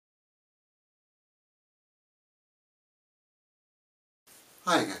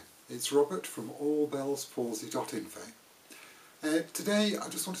Hi again, it's Robert from allbellspalsy.info. Today I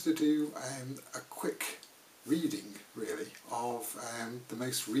just wanted to do a quick reading, really, of the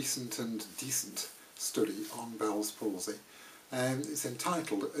most recent and decent study on Bell's palsy. It's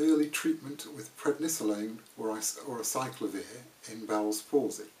entitled Early Treatment with Prednisolone or Acyclovir in Bell's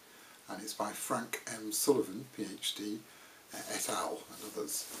palsy, and it's by Frank M. Sullivan, Ph.D, et al, and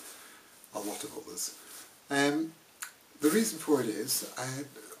others, a lot of others. The reason for it is,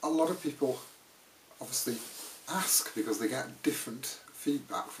 a lot of people obviously ask, because they get different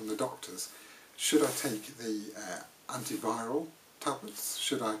feedback from the doctors, should I take the antiviral tablets?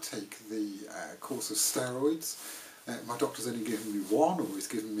 Should I take the course of steroids? My doctor's only given me one, or he's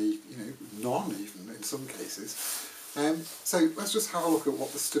given me, none even in some cases. So let's just have a look at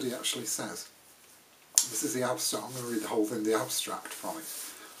what the study actually says. This is the abstract. I'm going to read the whole thing, the abstract from it.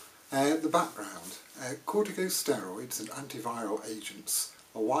 The background. Corticosteroids and antiviral agents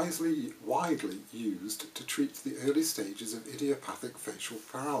are widely used to treat the early stages of idiopathic facial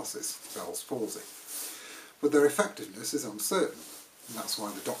paralysis, Bell's palsy. But their effectiveness is uncertain, and that's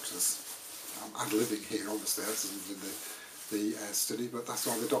why the doctors, I'm ad-libbing here obviously, this isn't in the study, but that's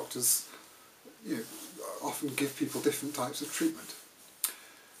why the doctors often give people different types of treatment.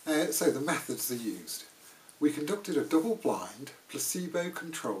 So the methods are used. We conducted a double-blind,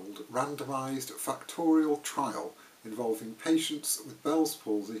 placebo-controlled, randomized factorial trial involving patients with Bell's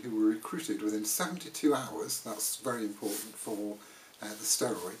palsy who were recruited within 72 hours, that's very important for the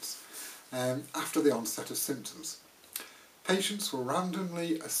steroids, after the onset of symptoms. Patients were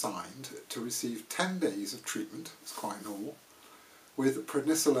randomly assigned to receive 10 days of treatment, it's quite normal, with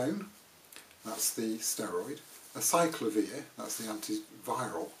prednisolone, that's the steroid, Acyclovir, that's the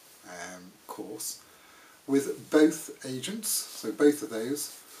antiviral course, with both agents, so both of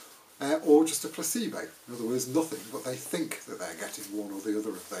those, or just a placebo. In other words, nothing, but they think that they're getting one or the other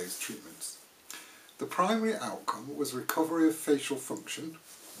of those treatments. The primary outcome was recovery of facial function,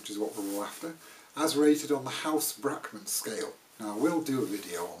 which is what we're all after, as rated on the House Brackmann scale. Now I will do a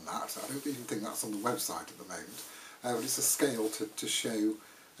video on that, I don't even think that's on the website at the moment, but it's a scale to show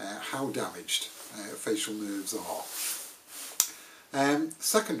how damaged facial nerves are.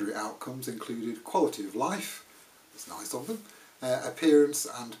 Secondary outcomes included quality of life, it's nice of them, appearance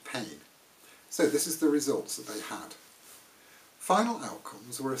and pain. So this is the results that they had. Final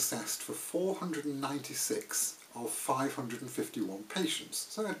outcomes were assessed for 496 of 551 patients,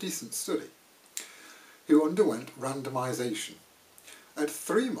 so a decent study, who underwent randomization. At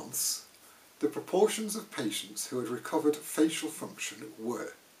 3 months, the proportions of patients who had recovered facial function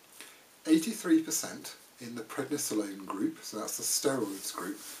were 83% in the prednisolone group, so that's the steroids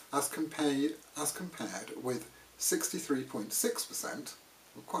group, as compared with 63.6%,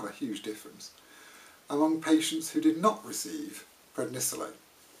 quite a huge difference, among patients who did not receive prednisolone,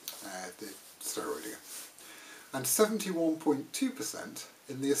 the steroid again, and 71.2%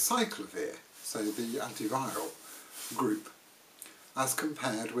 in the Acyclovir, so the antiviral group, as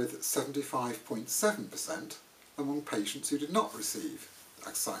compared with 75.7% among patients who did not receive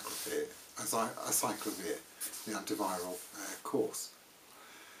Acyclovir, the antiviral course.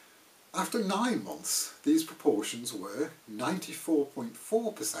 After 9 months, these proportions were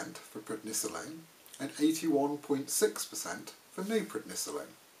 94.4% for prednisolone and 81.6% for no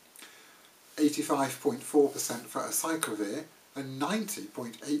prednisolone, 85.4% for Acyclovir and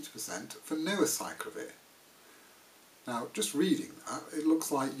 90.8% for no Acyclovir. Now, just reading that, it looks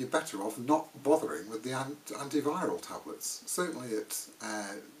like you're better off not bothering with the antiviral tablets. Certainly at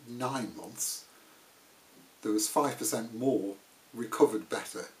 9 months, there was 5% more recovered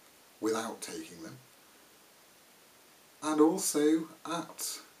better without taking them. And also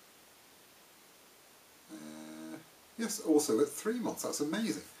at, also at 3 months, that's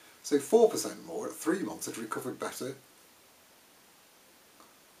amazing. So 4% more at 3 months had recovered better.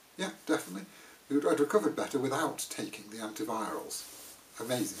 Yeah, definitely. I'd recovered better without taking the antivirals.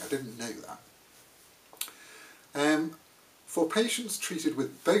 Amazing, I didn't know that. For patients treated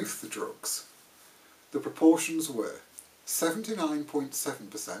with both the drugs, the proportions were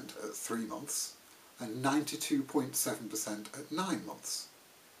 79.7% at 3 months and 92.7% at 9 months.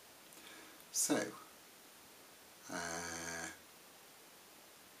 So,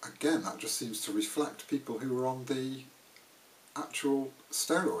 again, that just seems to reflect people who were on the actual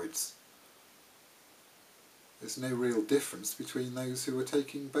steroids. There's no real difference between those who were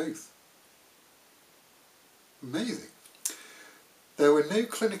taking both. Amazing. There were no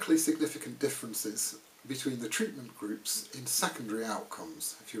clinically significant differences between the treatment groups in secondary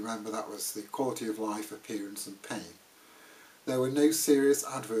outcomes. If you remember, that was the quality of life, appearance and pain. There were no serious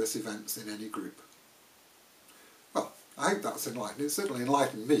adverse events in any group. Well, I hope that's enlightening. It's certainly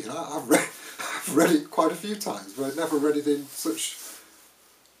enlightened me, and I've read it quite a few times, but I've never read it in such,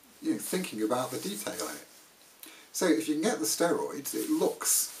 thinking about the detail in it. So if you can get the steroids, it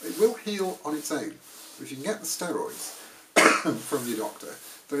will heal on its own. But if you can get the steroids from your doctor,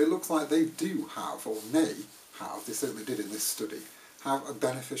 then it looks like they do have, or may have, they certainly did in this study, have a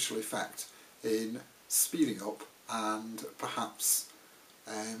beneficial effect in speeding up and perhaps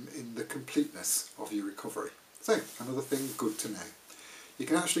in the completeness of your recovery. So, another thing good to know. You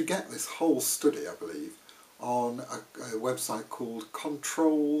can actually get this whole study, I believe, on a website called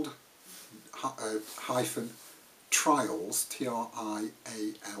controlled-trials,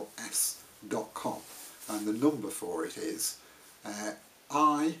 trials.com, and the number for it is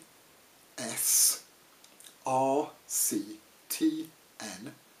ISRCTN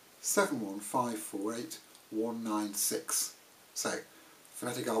 71548-196. So,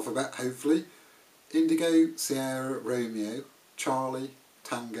 phonetic alphabet, hopefully. Indigo, Sierra, Romeo, Charlie,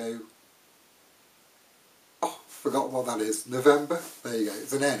 Tango. Oh, forgot what that is. November. There you go.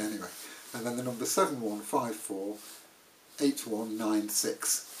 It's an N anyway. And then the number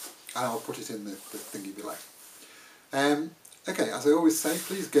 71548196. And I'll put it in the thingy below. Okay, as I always say,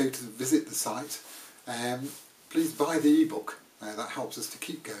 please go to visit the site. Please buy the ebook. That helps us to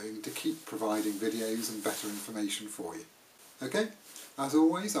keep going, to keep providing videos and better information for you. Okay? As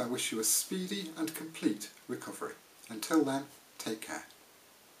always, I wish you a speedy and complete recovery. Until then, take care.